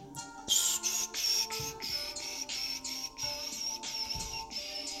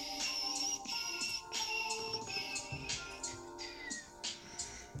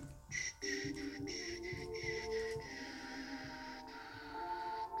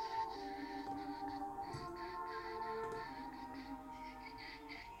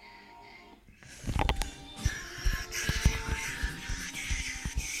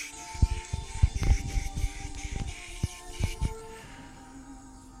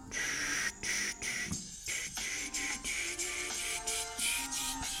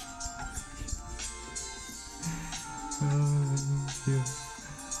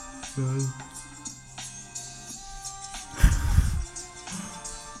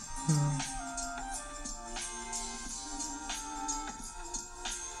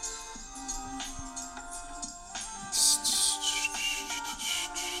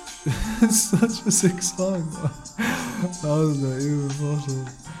 It's such a sick song. How is that even possible?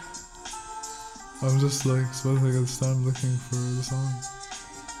 I'm just like sweating and stand looking for the song.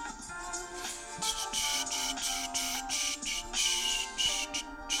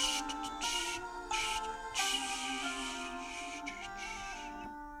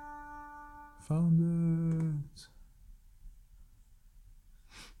 Found it.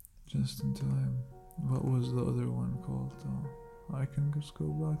 Just in time. What was the other one called though? I can just go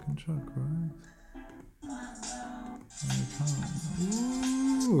back and check, right? I can.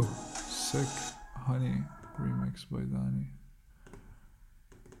 Ooh, sick. Honey, remix by Danny.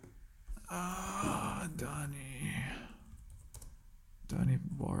 Danny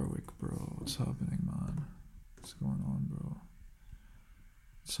Warwick, bro. What's happening, man? What's going on, bro?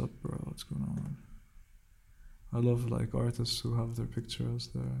 What's up, bro? What's going on? I love like artists who have their picture as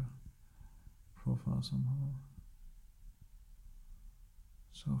their profile somehow.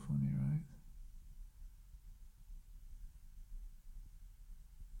 So funny, right?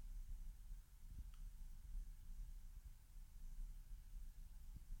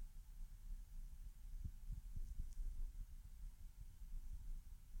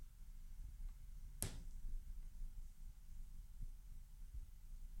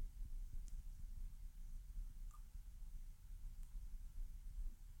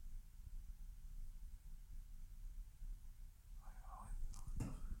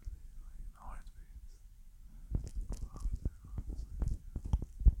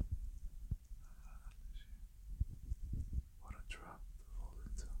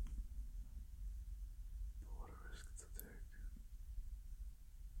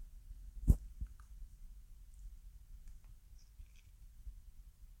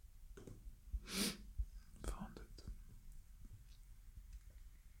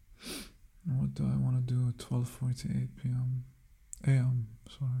 do at 12:48 p.m. a.m.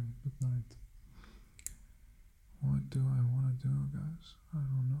 Sorry, midnight. What do I want to do, guys? I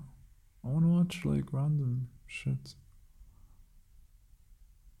don't know. I want to watch like random shit.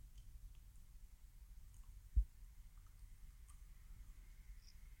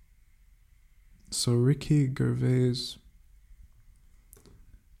 So Ricky Gervais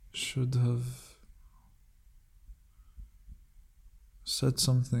should have said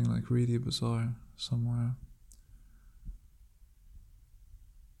something like really bizarre somewhere.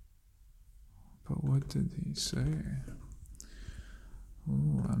 But what did he say?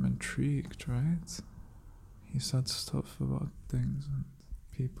 Oh, I'm intrigued, right? He said stuff about things and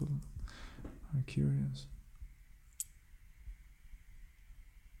people are curious.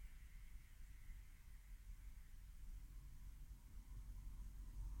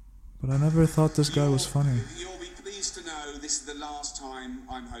 But I never thought this guy was funny. You'll be pleased to know this is the last time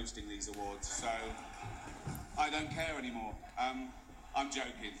I'm hosting these awards, so I don't care anymore. I'm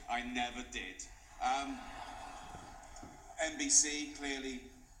joking. I never did. NBC clearly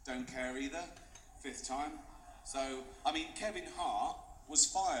don't care either. 5th time. So, I mean, Kevin Hart was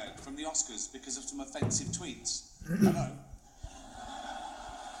fired from the Oscars because of some offensive tweets. Hello.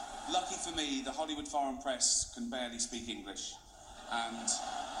 Lucky for me, the Hollywood Foreign Press can barely speak English. And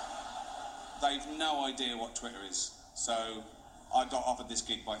they've no idea what Twitter is. So I got offered this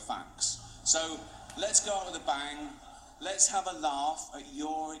gig by fax. So let's go out with a bang. Let's have a laugh at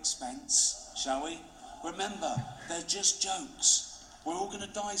your expense, shall we? Remember, they're just jokes. We're all going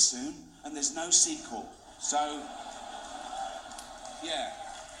to die soon, and there's no sequel. So, yeah,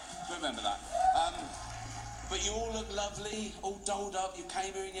 remember that. But you all look lovely, all dolled up. You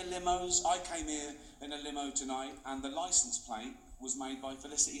came here in your limos. I came here in a limo tonight, and the license plate was made by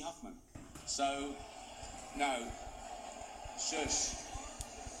Felicity Huffman. So, no, shush.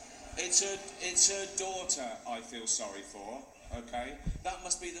 It's her daughter I feel sorry for, okay? That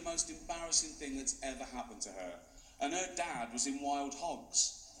must be the most embarrassing thing that's ever happened to her. And her dad was in Wild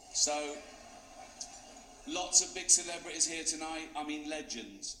Hogs. So, lots of big celebrities here tonight. I mean,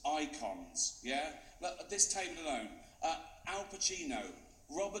 legends, icons, yeah? Look, at this table alone, Al Pacino,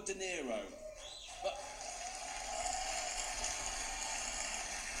 Robert De Niro.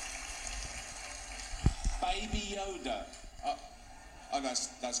 Baby Yoda. Oh,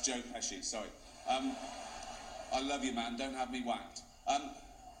 that's Joe Pesci, sorry. I love you, man, don't have me whacked.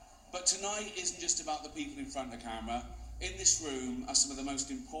 But tonight isn't just about the people in front of the camera. In this room are some of the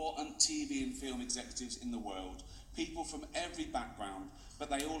most important TV and film executives in the world. People from every background, but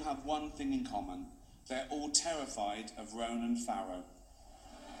they all have one thing in common. They're all terrified of Ronan Farrow.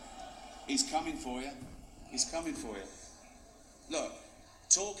 He's coming for you. He's coming for you. Look,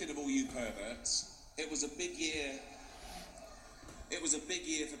 talking of all you perverts, it was a big year. It was a big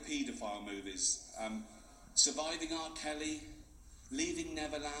year for paedophile movies. Surviving R. Kelly, Leaving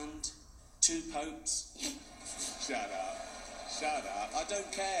Neverland, Two Popes. Shut up. Shut up. I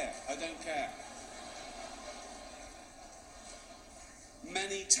don't care. I don't care.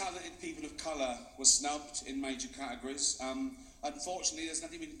 Many talented people of colour were snubbed in major categories. Unfortunately, there's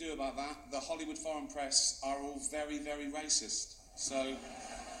nothing we can do about that. The Hollywood Foreign Press are all very, very racist. So,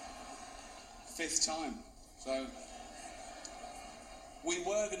 5th time. So, we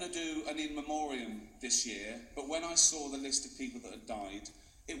were going to do an in memoriam this year, but when I saw the list of people that had died,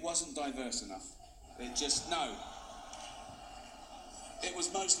 it wasn't diverse enough. It just, no. It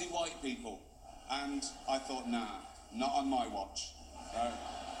was mostly white people, and I thought, nah, not on my watch. So,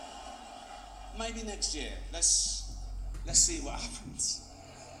 maybe next year. Let's see what happens.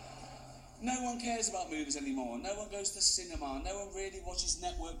 No one cares about movies anymore. No one goes to cinema. No one really watches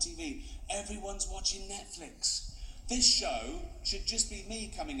network TV. Everyone's watching Netflix. This show should just be me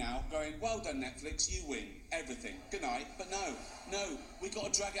coming out going, well done Netflix, you win everything, good night. But no, we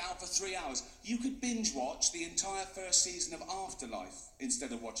got to drag it out for 3 hours. You could binge watch the entire first season of Afterlife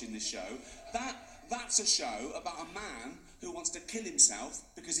instead of watching this show. That's a show about a man who wants to kill himself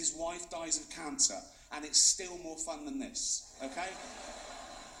because his wife dies of cancer, and it's still more fun than this, okay?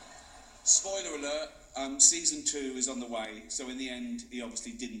 Spoiler alert, season 2 is on the way, so in the end he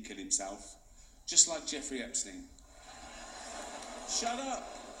obviously didn't kill himself, just like Jeffrey Epstein. Shut up.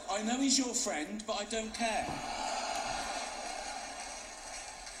 I know he's your friend, but I don't care.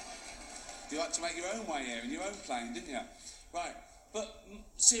 You like to make your own way here in your own plane, didn't you? Right, but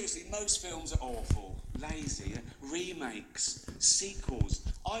seriously, most films are awful, lazy, remakes, sequels.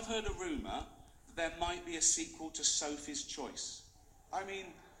 I've heard a rumour that there might be a sequel to Sophie's Choice. I mean,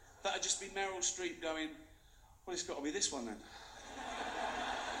 that'd just be Meryl Streep going, well, it's got to be this one then.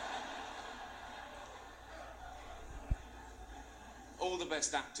 All the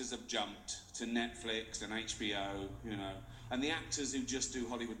best actors have jumped to Netflix and HBO, you know, and the actors who just do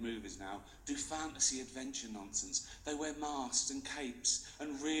Hollywood movies now do fantasy adventure nonsense. They wear masks and capes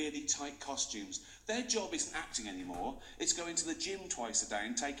and really tight costumes. Their job isn't acting anymore. It's going to the gym twice a day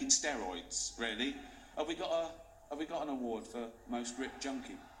and taking steroids, really. Have we got an award for most ripped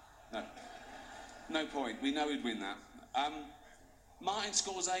junkie? No. No point. We know he'd win that. Martin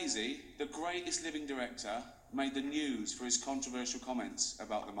Scorsese, the greatest living director, made the news for his controversial comments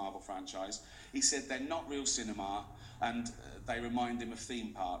about the Marvel franchise. He said they're not real cinema and they remind him of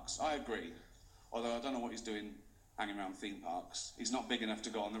theme parks. I agree, although I don't know what he's doing hanging around theme parks. He's not big enough to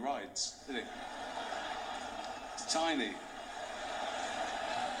go on the rides, is he? It's tiny.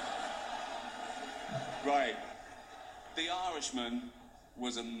 Right. The Irishman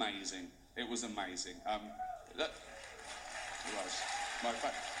was amazing. It was amazing. Look, it was.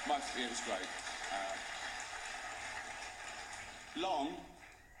 It was great. Long,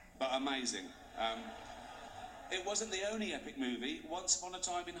 but amazing. It wasn't the only epic movie. Once Upon a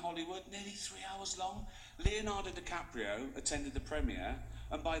Time in Hollywood, nearly 3 hours long. Leonardo DiCaprio attended the premiere,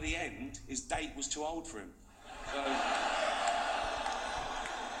 and by the end, his date was too old for him. So,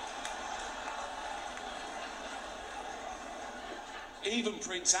 even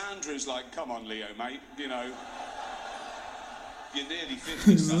Prince Andrew's like, come on, Leo, mate, you know. You're nearly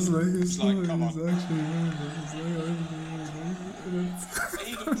 50, son. It's like, come on.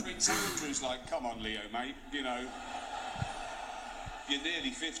 Even Prince Andrew's like, come on, Leo, mate, you know. You're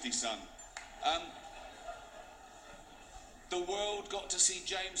nearly 50, son. The world got to see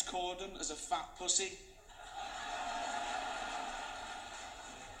James Corden as a fat pussy.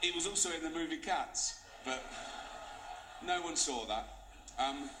 He was also in the movie Cats, but no one saw that.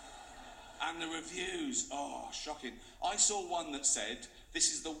 And the reviews, oh, shocking. I saw one that said,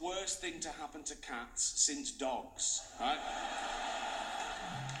 this is the worst thing to happen to cats since dogs, right?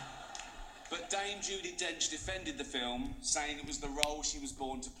 But Dame Judi Dench defended the film, saying it was the role she was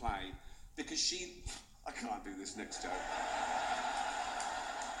born to play, because she... I can't do this next joke.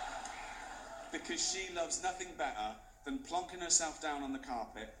 Because she loves nothing better than plonking herself down on the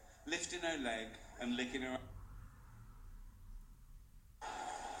carpet, lifting her leg, and licking her...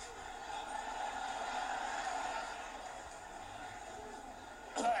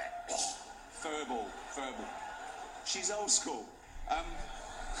 Verbal. She's old school.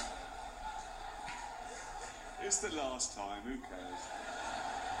 It's the last time, who cares?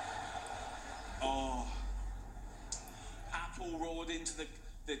 Oh. Apple roared into the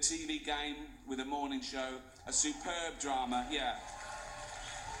TV game with a morning show. A superb drama, yeah.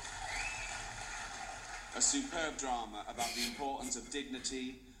 A superb drama about the importance of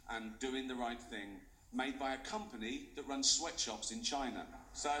dignity and doing the right thing, made by a company that runs sweatshops in China.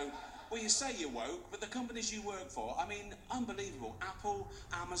 So, well, you say you're woke, but the companies you work for, I mean, unbelievable. Apple,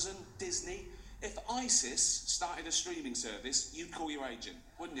 Amazon, Disney. If ISIS started a streaming service, you'd call your agent,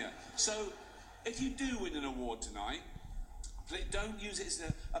 wouldn't you? So, if you do win an award tonight, don't use it as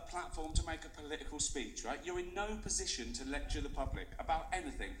a platform to make a political speech, right? You're in no position to lecture the public about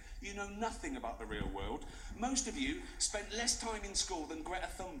anything. You know nothing about the real world. Most of you spent less time in school than Greta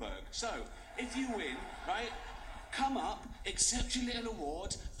Thunberg. So, if you win, right, come up, accept your little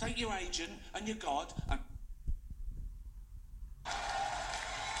award, thank your agent and your God, and...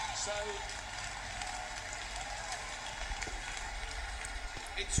 So...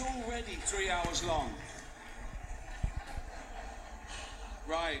 It's already 3 hours long.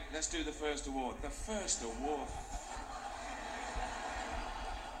 Right, let's do the first award. The first award.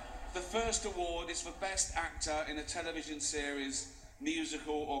 The first award is for Best Actor in a Television Series,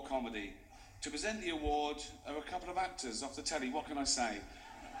 Musical or Comedy. To present the award are a couple of actors off the telly, what can I say?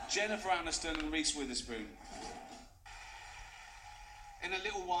 Jennifer Aniston and Reese Witherspoon. In a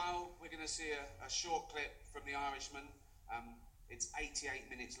little while, we're going to see a short clip from The Irishman. It's 88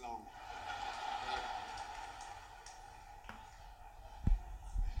 minutes long.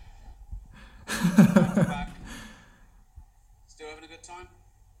 Back. Still having a good time?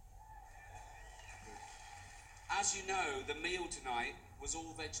 As you know, the meal tonight was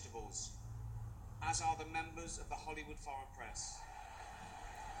all vegetables, as are the members of the Hollywood Foreign Press.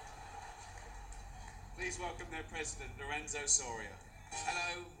 Please welcome their president, Lorenzo Soria.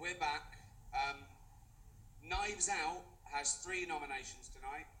 Hello, we're back. Knives Out has 3 nominations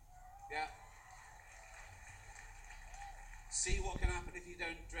tonight. Yeah. See what can happen if you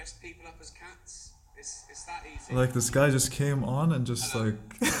don't dress people up as cats? It's that easy. Like, this guy just came on and just, Hello.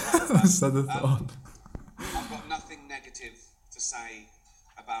 like, said it on. I've got nothing negative to say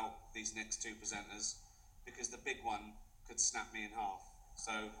about these next 2 presenters, because the big one could snap me in half.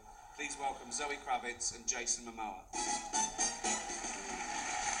 So, please welcome Zoe Kravitz and Jason Momoa.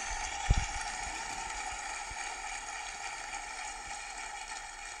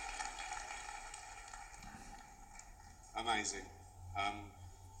 Amazing.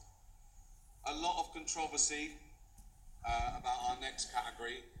 A lot of controversy about our next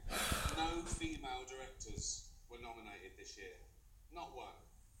category. No female directors were nominated this year. Not one.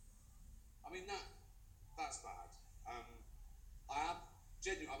 I mean, that's bad.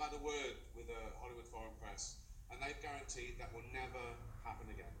 I've had a word with the Hollywood Foreign Press, and they've guaranteed that will never happen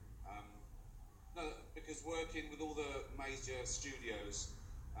again. No, because working with all the major studios,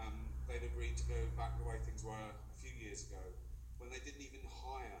 they've agreed to go back the way things were a few years ago, when they didn't even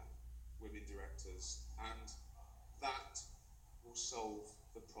hire women directors, and that will solve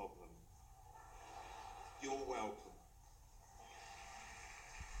the problem. You're welcome.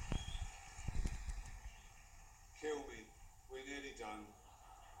 Kill me. We're nearly done.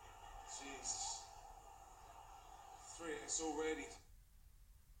 Jesus. 3, it's already...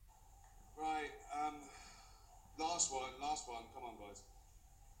 Right, last one, come on guys.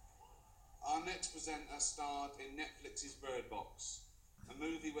 Our next presenter starred in Netflix's Bird Box, a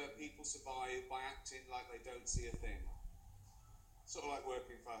movie where people survive by acting like they don't see a thing. Sort of like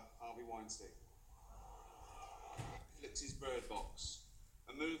working for Harvey Weinstein. Netflix's Bird Box,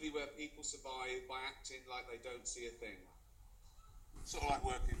 a movie where people survive by acting like they don't see a thing. Sort of like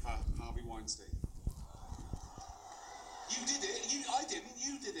working for Harvey Weinstein. You did it, I didn't,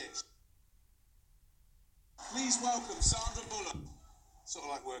 you did it. Please welcome Sandra Bullock. Sort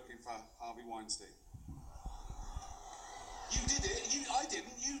of like working for Harvey Weinstein. You did it, I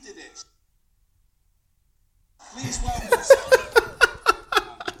didn't, you did it. Please welcome Sandra Bullock.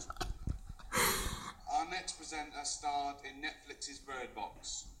 Our next presenter starred in Netflix's Bird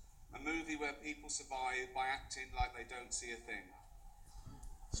Box, a movie where people survive by acting like they don't see a thing.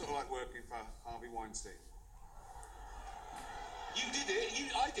 Sort of like working for Harvey Weinstein. You did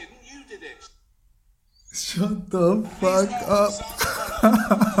it, I didn't, you did it. Shut the fuck up.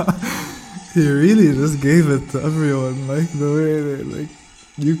 He really just gave it to everyone, like the way they, like,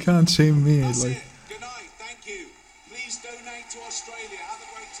 you can't shame me. That's like it. Good night, thank you. Please donate to Australia. Have a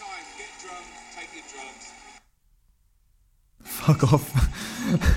great time. Get drunk, take your drugs. Fuck off.